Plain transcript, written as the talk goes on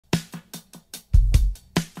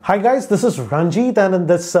Hi guys, this is Ranjit, and in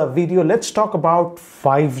this video let's talk about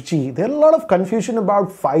 5G. There are a lot of confusion about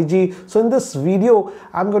 5G. So in this video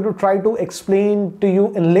I'm going to try to explain to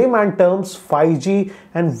you in layman terms 5G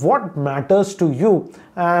and what matters to you.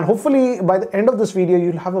 And hopefully by the end of this video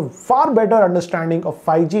you'll have a far better understanding of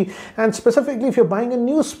 5G, and specifically if you're buying a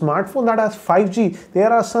new smartphone that has 5G,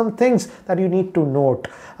 there are some things that you need to note.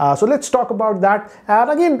 So let's talk about that. And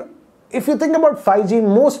again, if you think about 5G,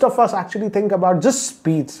 most of us actually think about just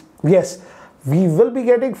speeds. Yes, we will be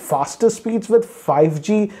getting faster speeds with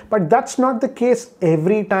 5G, but that's not the case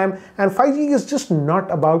every time. And 5G is just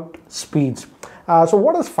not about speeds. So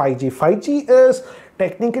what is 5G? 5G is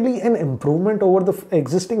technically an improvement over the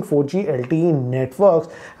existing 4G LTE networks,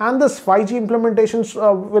 and this 5G implementations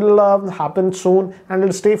will happen soon and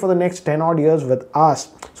will stay for the next 10 odd years with us.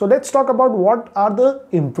 So let's talk about what are the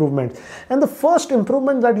improvements. And the first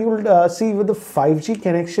improvement that you will see with the 5G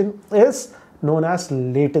connection is known as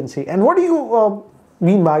latency. And what do you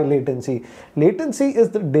mean by latency? Latency is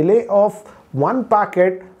the delay of one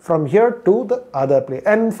packet from here to the other place.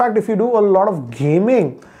 And in fact, if you do a lot of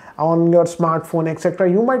gaming on your smartphone,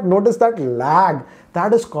 etc., you might notice that lag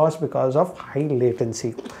that is caused because of high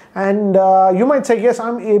latency. And you might say, yes,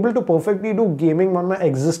 I'm able to perfectly do gaming on my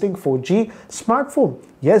existing 4G smartphone.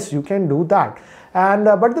 Yes, you can do that. And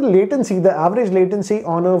but the latency, the average latency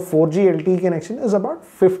on a 4G LTE connection is about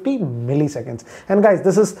 50 milliseconds. And guys,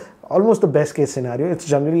 this is almost the best case scenario. It's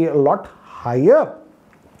generally a lot higher.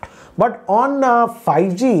 But on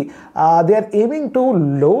 5G, they are aiming to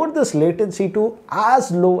lower this latency to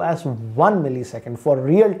as low as 1 millisecond for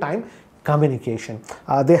real-time communication.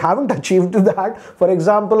 They haven't achieved that. For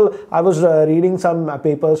example, I was reading some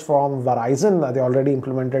papers from Verizon. They already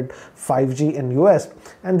implemented 5G in US,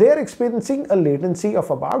 and they are experiencing a latency of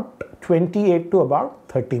about 28 to about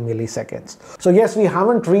 30 milliseconds. So yes, we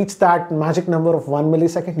haven't reached that magic number of 1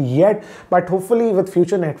 millisecond yet, but hopefully with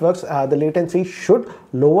future networks, the latency should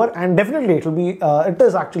lower, and definitely it will be, it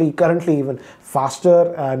is actually currently even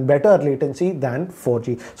faster and better latency than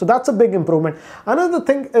 4G. So that's a big improvement. Another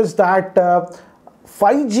thing is that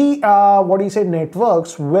 5G,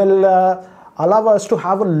 networks will allow us to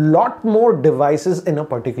have a lot more devices in a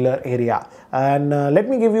particular area. And let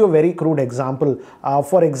me give you a very crude example.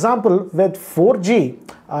 For example, with 4G,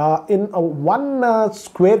 in a 1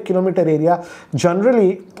 square kilometer area,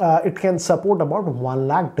 generally it can support about 1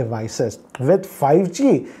 lakh devices. With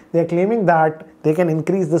 5G, they're claiming that they can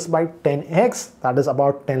increase this by 10x, that is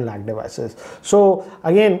about 10 lakh devices. So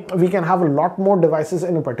again, we can have a lot more devices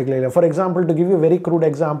in a particular area. For example, to give you a very crude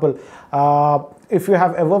example, if you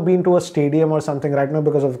have ever been to a stadium or something, right now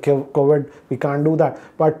because of COVID, we can't do that.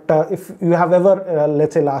 But if you have ever,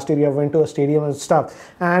 let's say last year you went to a stadium and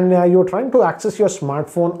stuff, and you're trying to access your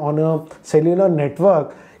smartphone on a cellular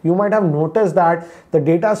network, you might have noticed that the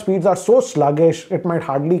data speeds are so sluggish, it might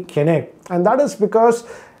hardly connect. And that is because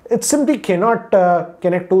it simply cannot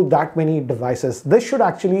connect to that many devices. This should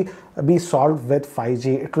actually be solved with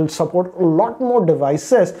 5G. It will support a lot more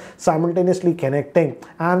devices simultaneously connecting,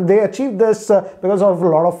 and they achieve this because of a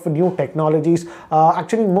lot of new technologies.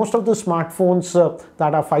 Actually, most of the smartphones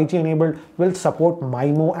that are 5G enabled will support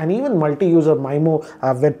MIMO and even multi-user MIMO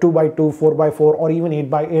with 2x2, 4x4, or even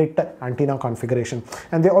 8x8 antenna configuration.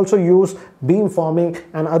 And they also use beamforming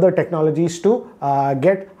and other technologies to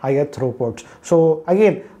get higher throughputs. So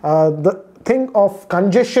again, the thing of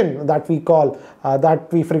congestion that we call,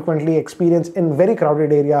 that we frequently experience in very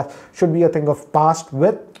crowded areas, should be a thing of past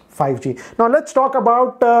with 5G. Now let's talk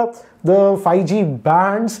about the 5G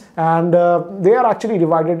bands, and they are actually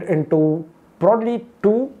divided into broadly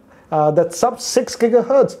two, the sub-6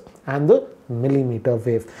 gigahertz and the millimeter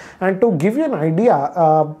wave. And to give you an idea,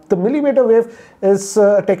 the millimeter wave is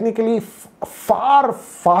technically far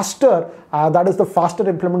faster. That is the faster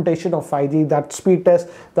implementation of 5G. That speed test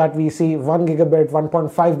that we see, 1 gigabit,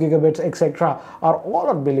 1.5 gigabits, etc., are all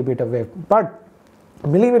on millimeter wave. But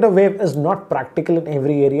millimeter wave is not practical in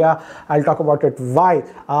every area. I'll talk about it why.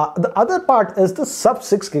 The other part is the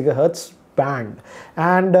sub-6 gigahertz band,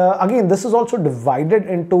 and again, this is also divided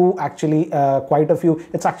into actually quite a few.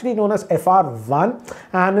 It's actually known as FR1,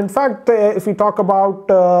 and in fact, if we talk about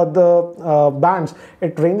the bands,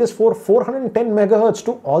 it ranges for 410 megahertz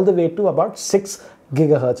to all the way to about 6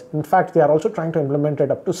 gigahertz. In fact, they are also trying to implement it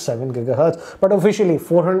up to 7 gigahertz, but officially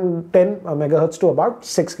 410 megahertz to about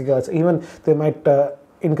 6 gigahertz. Even they might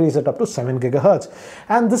increase it up to 7 gigahertz.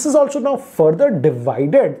 And this is also now further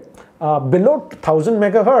divided below 1000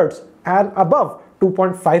 megahertz and above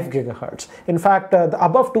 2.5 gigahertz. In fact, the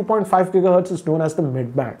above 2.5 gigahertz is known as the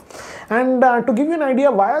mid band. And to give you an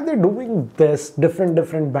idea, why are they doing this,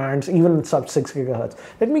 different bands, even sub 6 gigahertz?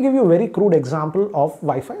 Let me give you a very crude example of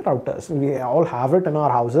Wi-Fi routers. We all have it in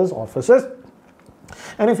our houses, offices.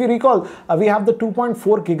 And if you recall, we have the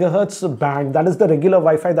 2.4 gigahertz band, that is the regular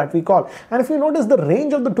Wi-Fi that we call. And if you notice, the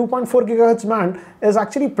range of the 2.4 gigahertz band is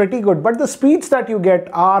actually pretty good, but the speeds that you get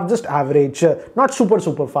are just average, not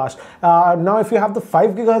super fast. Now, if you have the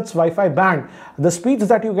 5 gigahertz Wi-Fi band, the speeds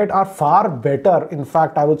that you get are far better. In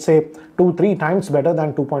fact, I would say 2-3 times better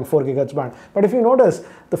than 2.4 gigahertz band. But if you notice,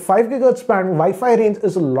 the 5 gigahertz band Wi-Fi range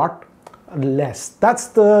is a lot less. That's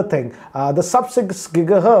the thing. The sub-6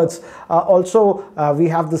 gigahertz also we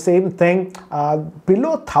have the same thing,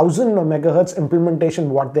 below 1000 megahertz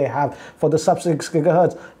implementation. What they have for the sub-6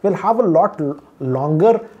 gigahertz will have a lot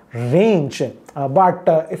longer range, but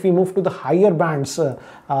if we move to the higher bands,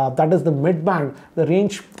 that is the mid band, the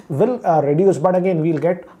range will reduce, but again we'll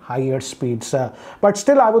get higher speeds, but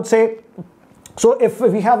still I would say, so if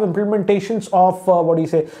we have implementations of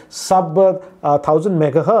sub 1000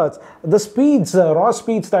 megahertz, the speeds, raw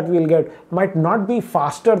speeds that we'll get might not be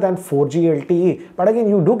faster than 4G LTE, but again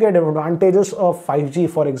you do get advantages of 5G,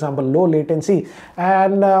 for example, low latency,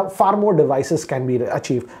 and far more devices can be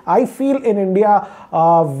achieved. I feel in India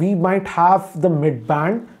we might have the mid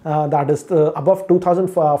band, that is the above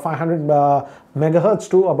 2500 megahertz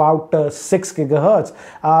to about 6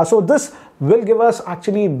 gigahertz. So this will give us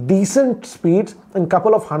actually decent speeds in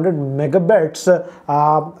couple of 100 megabits,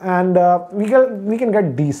 and we can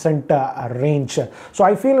get decent range. So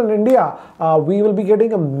I feel in India we will be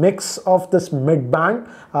getting a mix of this mid band.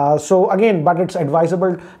 So again, but it's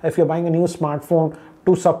advisable if you're buying a new smartphone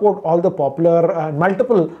to support all the popular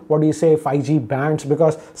multiple 5G bands,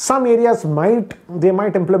 because some areas might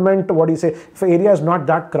implement if an area is not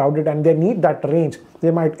that crowded and they need that range, they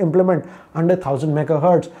might implement under 1000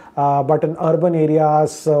 megahertz, but in urban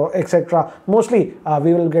areas, etc., mostly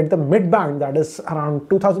we will get the mid band, that is around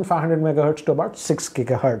 2500 megahertz to about 6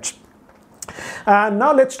 gigahertz.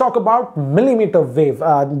 Now let's talk about millimeter wave.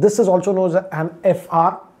 This is also known as an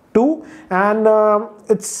FR2, and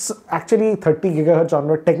it's actually 30 gigahertz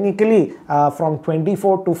onward, technically from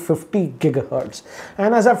 24 to 50 gigahertz.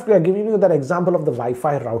 And as I've given you that example of the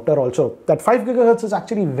Wi-Fi router also, that 5 gigahertz is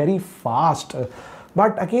actually very fast.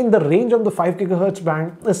 But again, the range of the 5 gigahertz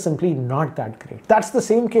band is simply not that great. That's the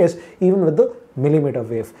same case even with the millimeter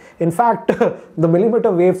wave. In fact, the millimeter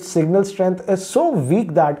wave signal strength is so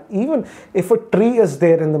weak that even if a tree is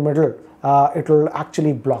there in the middle, it will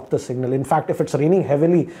actually block the signal. In fact, if it's raining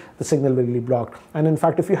heavily, the signal will be blocked. And in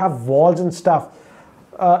fact, if you have walls and stuff,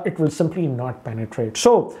 it will simply not penetrate.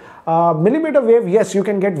 So millimeter wave, yes, you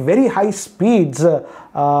can get very high speeds.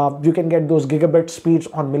 You can get those gigabit speeds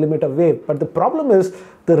on millimeter wave. But the problem is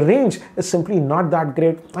the range is simply not that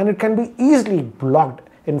great, and it can be easily blocked.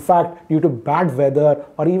 In fact, due to bad weather,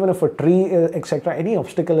 or even if a tree, etc., any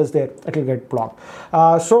obstacle is there, it will get blocked.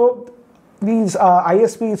 So these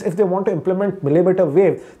ISPs, if they want to implement millimeter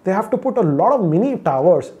wave, they have to put a lot of mini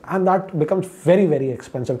towers, and that becomes very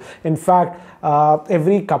expensive. In fact,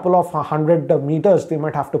 every couple of 100 meters, they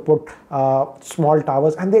might have to put small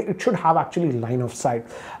towers, and it should have actually line of sight.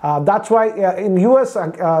 That's why in US,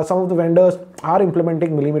 some of the vendors are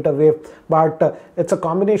implementing millimeter wave, but it's a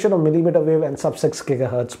combination of millimeter wave and sub-6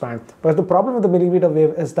 gigahertz band. But the problem with the millimeter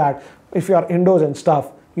wave is that if you are indoors and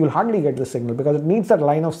stuff, you'll hardly get the signal because it needs that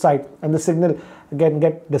line of sight, and the signal again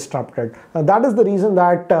get disrupted. Now, that is the reason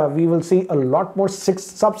that we will see a lot more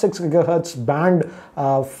sub-6 gigahertz band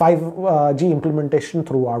 5G implementation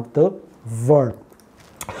throughout the world.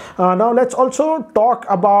 Now let's also talk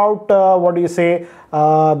about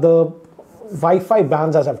the Wi-Fi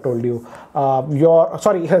bands, as I've told you,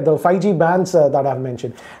 the 5G bands that I've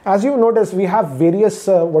mentioned. As you notice, we have various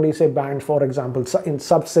bands. For example, in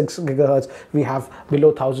sub-6 gigahertz, we have below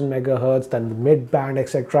 1000 megahertz, then the mid band,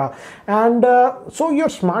 etc. And so your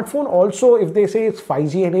smartphone also, if they say it's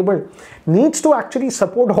 5G enabled, needs to actually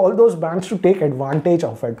support all those bands to take advantage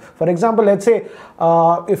of it. For example, let's say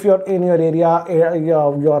if you're in your area,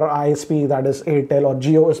 your ISP, that is Airtel or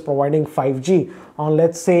Jio, is providing 5G on,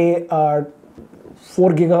 let's say,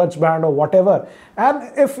 4 gigahertz band or whatever,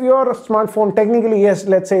 and if your smartphone technically, yes,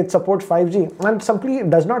 let's say it supports 5G and simply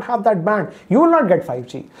does not have that band, you will not get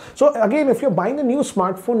 5G. So again, if you're buying a new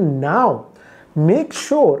smartphone now, make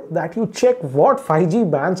sure that you check what 5G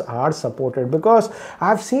bands are supported, because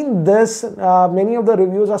I've seen this, many of the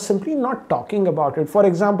reviews are simply not talking about it. For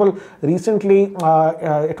example, recently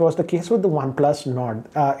it was the case with the OnePlus Nord.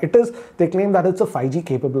 They claim that it's a 5G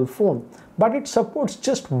capable phone, but it supports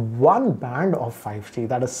just one band of 5G,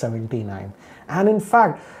 that is 79. And in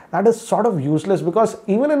fact, that is sort of useless, because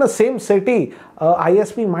even in the same city,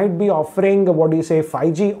 ISP might be offering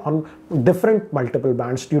 5G on different multiple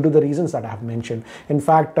bands due to the reasons that I have mentioned. In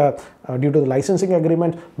fact, due to the licensing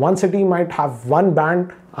agreement, one city might have one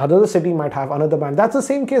band, other city might have another band. That's the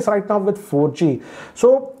same case right now with 4G.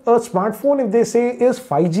 So a smartphone, if they say is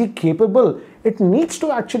 5G capable, it needs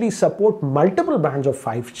to actually support multiple bands of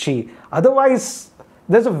 5G. Otherwise,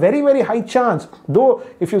 there's a very, very high chance, though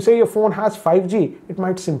if you say your phone has 5G, it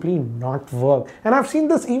might simply not work. And I've seen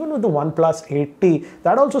this even with the OnePlus 8T,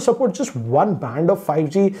 that also supports just one band of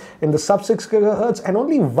 5G in the sub-6 GHz and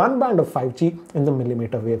only one band of 5G in the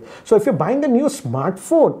millimeter wave. So if you're buying a new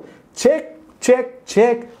smartphone, check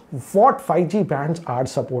what 5G bands are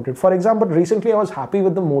supported. For example, recently I was happy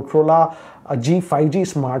with the Motorola G5G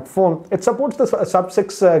smartphone. It supports the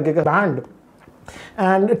sub-6 GHz band,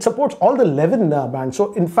 and it supports all the 11 bands.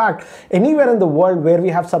 So in fact, anywhere in the world where we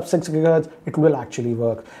have sub-6 GHz, it will actually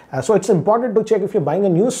work. So it's important to check if you're buying a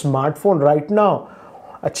new smartphone right now,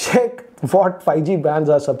 check what 5G bands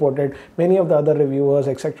are supported. Many of the other reviewers,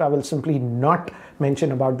 etc., will simply not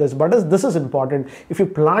mention about this, but this is important. If you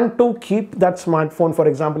plan to keep that smartphone, for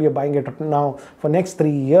example, you're buying it now for next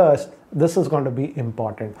 3 years, this is going to be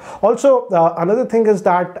important. Also, another thing is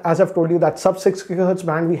that, as I've told you, that sub-6 GHz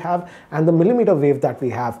band we have and the millimeter wave that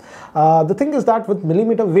we have. The thing is that with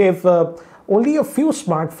millimeter wave, only a few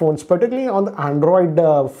smartphones, particularly on the Android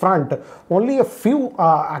front, only a few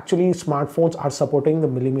actually smartphones are supporting the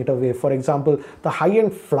millimeter wave. For example, the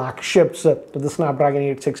high-end flagships, the Snapdragon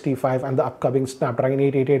 865 and the upcoming Snapdragon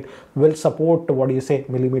 888 will support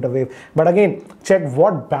millimeter wave. But again, check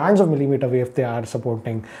what bands of millimeter wave they are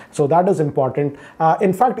supporting. So that is important.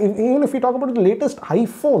 In fact, even if we talk about the latest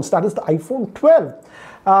iPhones, that is the iPhone 12,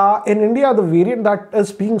 in India, the variant that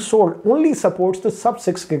is being sold only supports the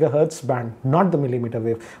sub-6 GHz band, not the millimeter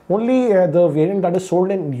wave. Only the variant that is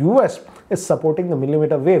sold in US is supporting the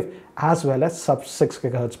millimeter wave as well as sub-6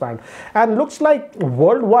 GHz band. And looks like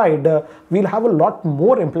worldwide, we'll have a lot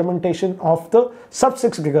more implementation of the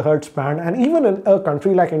sub-6 GHz band. And even in a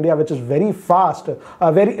country like India, which is very fast,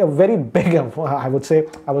 very big, I would say,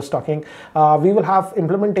 we will have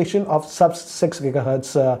implementation of sub-6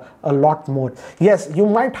 GHz a lot more. Yes, you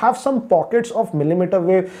might have some pockets of millimeter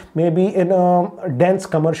wave, maybe in a dense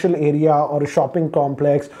commercial area or a shopping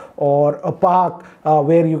complex or a park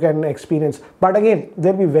where you can experience. But again,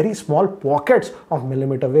 there'll be very small pockets of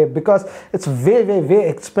millimeter wave, because it's way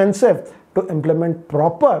expensive to implement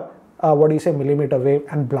proper millimeter wave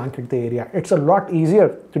and blanket the area. It's a lot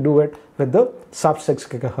easier to do it with the sub-6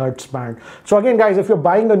 GHz band. So again, guys, if you're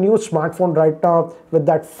buying a new smartphone right now with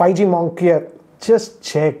that 5G monk here, just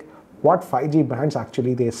check what 5G bands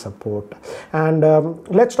actually they support. And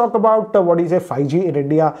let's talk about 5G in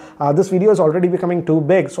India. This video is already becoming too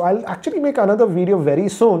big, so I'll actually make another video very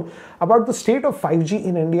soon about the state of 5G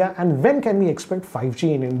in India and when can we expect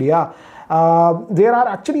 5G in India. There are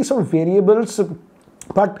actually some variables,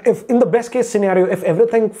 but if in the best case scenario, if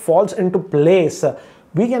everything falls into place,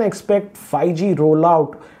 we can expect 5G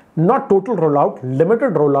rollout, not total rollout,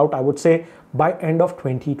 limited rollout, I would say, by end of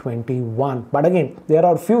 2021. But again, there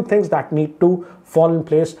are a few things that need to fall in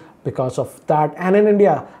place because of that. And in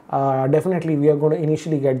India, definitely we are going to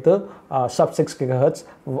initially get the sub-6 GHz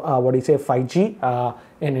 5G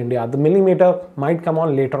in India. The millimeter might come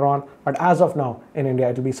on later on, but as of now in India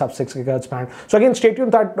it will be sub-6 GHz band. So again, stay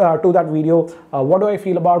tuned to that video. What do I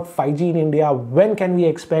feel about 5G in India? When can we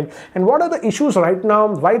expect? And what are the issues right now?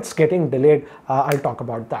 Why it's getting delayed? I'll talk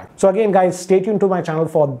about that. So again, guys, stay tuned to my channel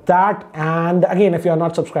for that. And again, if you are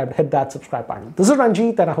not subscribed, hit that subscribe button. This is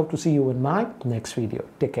Ranjit, and I hope to see you in my next video.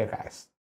 Take care, guys.